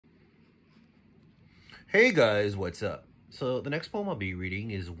Hey guys, what's up? So the next poem I'll be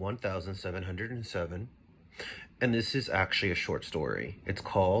reading is 1707, and this is actually a short story. It's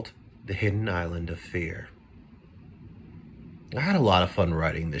called The Hidden Island of Fear. I had a lot of fun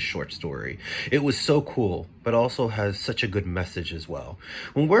writing this short story. It was so cool, but also has such a good message as well.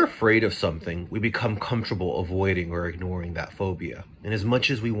 When we're afraid of something, we become comfortable avoiding or ignoring that phobia. And as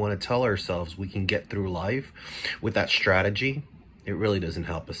much as we want to tell ourselves we can get through life with that strategy, it really doesn't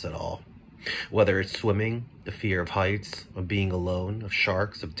help us at all. Whether it's swimming, the fear of heights, of being alone, of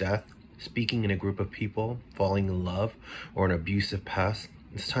sharks, of death, speaking in a group of people, falling in love, or an abusive past,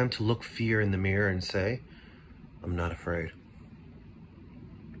 it's time to look fear in the mirror and say, I'm not afraid.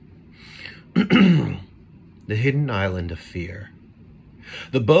 The Hidden Island of Fear.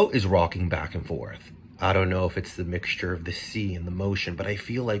 The boat is rocking back and forth. I don't know if it's the mixture of the sea and the motion, but I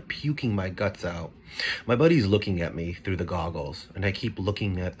feel like puking my guts out. My buddy's looking at me through the goggles, and I keep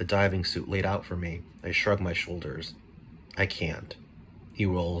looking at the diving suit laid out for me. I shrug my shoulders. I can't. He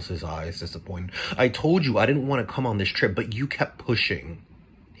rolls his eyes, disappointed. I told you I didn't want to come on this trip, but you kept pushing.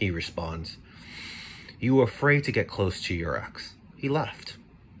 He responds. You were afraid to get close to your ex. He left.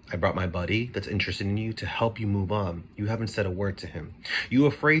 I brought my buddy that's interested in you to help you move on. You haven't said a word to him. You were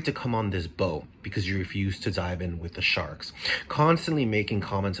afraid to come on this boat because you refused to dive in with the sharks. Constantly making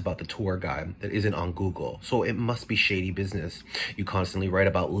comments about the tour guide that isn't on Google, so it must be shady business. You constantly write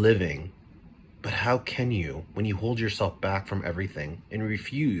about living. But how can you when you hold yourself back from everything and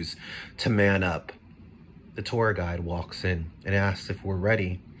refuse to man up? The tour guide walks in and asks if we're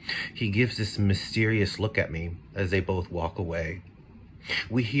ready. He gives this mysterious look at me as they both walk away.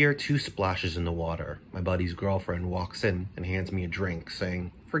 We hear two splashes in the water. My buddy's girlfriend walks in and hands me a drink,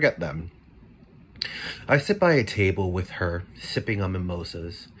 saying, forget them. I sit by a table with her, sipping on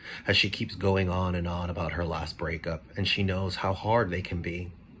mimosas, as she keeps going on and on about her last breakup, and she knows how hard they can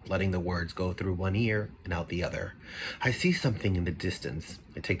be, letting the words go through one ear and out the other. I see something in the distance.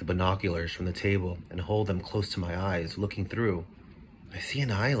 I take the binoculars from the table and hold them close to my eyes, looking through. I see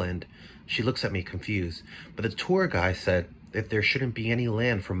an island. She looks at me confused, but the tour guy said that there shouldn't be any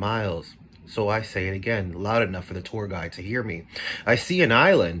land for miles. So I say it again, loud enough for the tour guide to hear me. I see an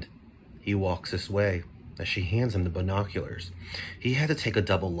island. He walks this way as she hands him the binoculars. He had to take a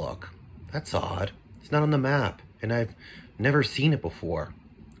double look. That's odd. It's not on the map, and I've never seen it before.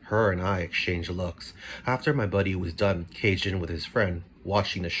 Her and I exchanged looks. After my buddy was done, caged in with his friend,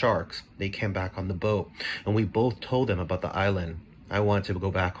 watching the sharks, they came back on the boat, and we both told them about the island. I wanted to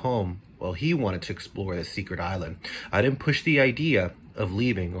go back home. Well, he wanted to explore the secret island. I didn't push the idea of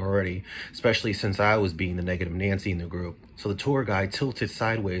leaving already, especially since I was being the negative Nancy in the group. So the tour guide tilted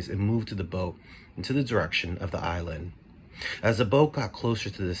sideways and moved to the boat into the direction of the island. As the boat got closer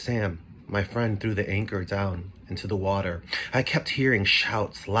to the sand, my friend threw the anchor down into the water. I kept hearing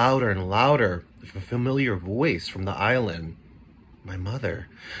shouts louder and louder of a familiar voice from the island. My mother.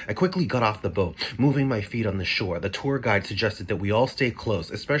 I quickly got off the boat, moving my feet on the shore. The tour guide suggested that we all stay close,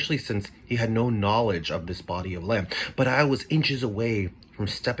 especially since he had no knowledge of this body of land. But I was inches away from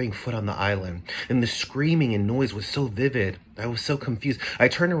stepping foot on the island, and the screaming and noise was so vivid. I was so confused. I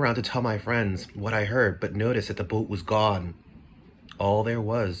turned around to tell my friends what I heard, but noticed that the boat was gone. All there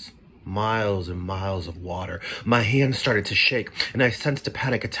was, miles and miles of water. My hands started to shake, and I sensed a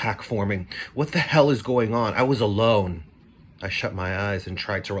panic attack forming. What the hell is going on? I was alone. I shut my eyes and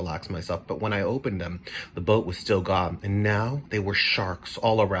tried to relax myself, but when I opened them, the boat was still gone, and now they were sharks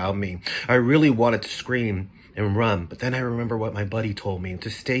all around me. I really wanted to scream and run, but then I remember what my buddy told me,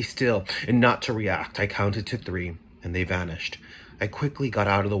 to stay still and not to react. I counted to 3, and they vanished. I quickly got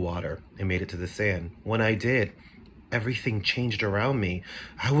out of the water and made it to the sand. When I did, everything changed around me.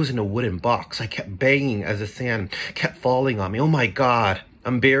 I was in a wooden box. I kept banging as the sand kept falling on me. Oh my God,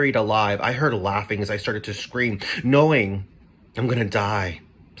 I'm buried alive. I heard laughing as I started to scream, knowing I'm gonna die,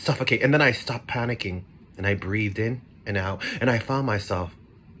 suffocate. And then I stopped panicking and I breathed in and out, and I found myself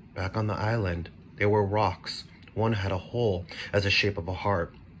back on the island. There were rocks. One had a hole as the shape of a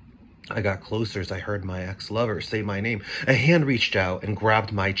heart. I got closer as I heard my ex-lover say my name. A hand reached out and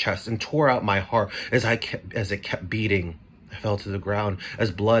grabbed my chest and tore out my heart as it kept beating. I fell to the ground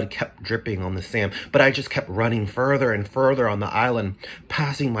as blood kept dripping on the sand, but I just kept running further and further on the island,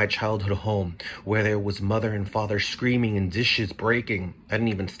 passing my childhood home, where there was mother and father screaming and dishes breaking. I didn't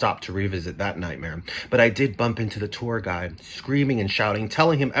even stop to revisit that nightmare, but I did bump into the tour guide, screaming and shouting,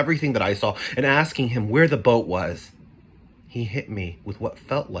 telling him everything that I saw and asking him where the boat was. He hit me with what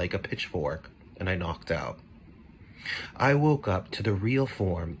felt like a pitchfork, and I knocked out. I woke up to the real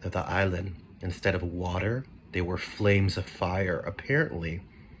form of the island. Instead of water, they were flames of fire. Apparently,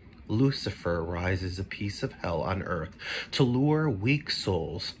 Lucifer rises a piece of hell on earth to lure weak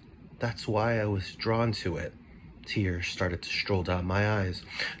souls That's why I was drawn to it. Tears started to stroll down my eyes,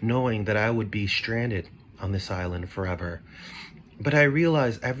 knowing that I would be stranded on this island forever. But I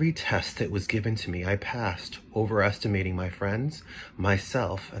realized every test that was given to me, I passed, overestimating my friends,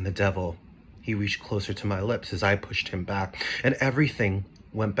 myself, and the devil. He reached closer to my lips as I pushed him back, and everything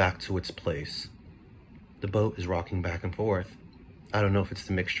went back to its place. The boat is rocking back and forth. I don't know if it's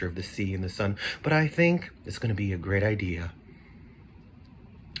the mixture of the sea and the sun, but I think it's going to be a great idea.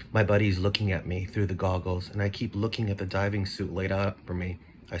 My buddy's looking at me through the goggles, and I keep looking at the diving suit laid out for me.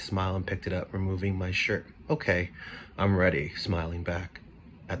 I smile and picked it up, removing my shirt. Okay, I'm ready, smiling back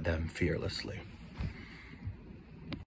at them fearlessly.